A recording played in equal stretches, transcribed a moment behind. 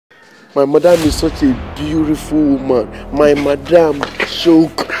My madam is such a beautiful woman. My madam, so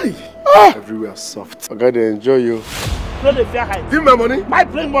cry. Everywhere soft. I gotta enjoy you. No, the fair height. Give me my money. My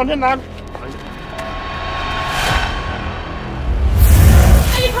bring money now.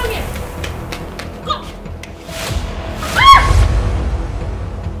 Hey, come here. Go.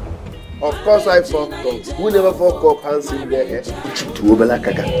 Of course I fucked up. Who never fuck up hands in there?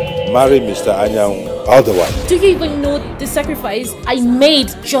 Marry Mr. Anyang otherwise. Do you even know the sacrifice I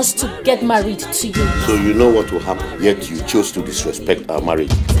made just to get married to you? So you know what will happen, yet you chose to disrespect our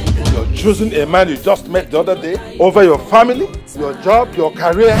marriage. You're choosing a man you just met the other day over your family, your job, your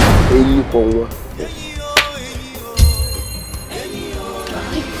career. Enyi Pongwa.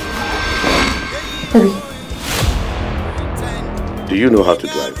 Baby. Do you know how to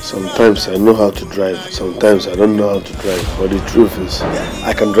drive? Sometimes I know how to drive. Sometimes I don't know how to drive. But the truth is,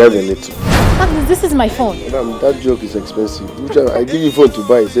 I can drive a little. Magnus, this is my phone. Madam, that joke is expensive. I give you phone to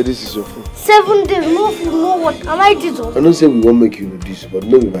buy. Say this is your phone. 7 days, no food, no water. Am I this one? I don't say we won't make you reduce, but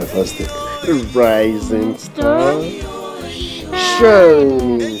no be my first step. Rising star,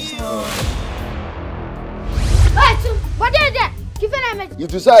 shining star. Hey, so, what is that? Give it a minute.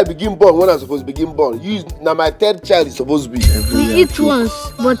 If you say I begin born when I'm supposed to begin born, you now my third child is supposed to be. We eat once,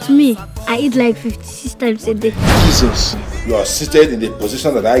 but me, I eat like 56 times a day. Jesus. You are seated in the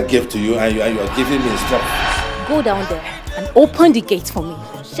position that I gave to you and you are giving me instructions. Go down there and open the gate for me.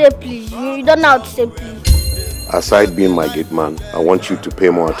 Say please, you don't know how to say please. Aside being my gate man, I want you to pay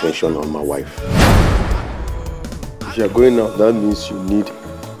more attention on my wife. If you're going out, that means you need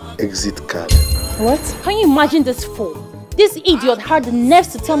exit card. What? Can you imagine this fool? This idiot had the nerves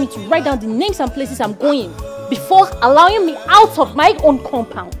to tell me to write down the names and places I'm going before allowing me out of my own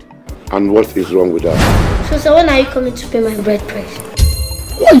compound. And what is wrong with that? So when are you coming to pay my bread price?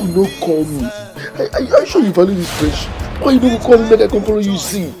 Why you no call me? Are you sure you value this friendship? Why you don't call me make I come follow you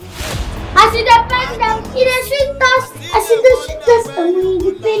see? I see the pen down, in the sweet dust. I see the sweet dust and we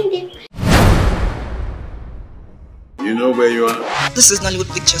independent. You know where you are? This is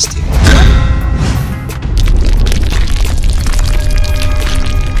Nollywood Pictures TV.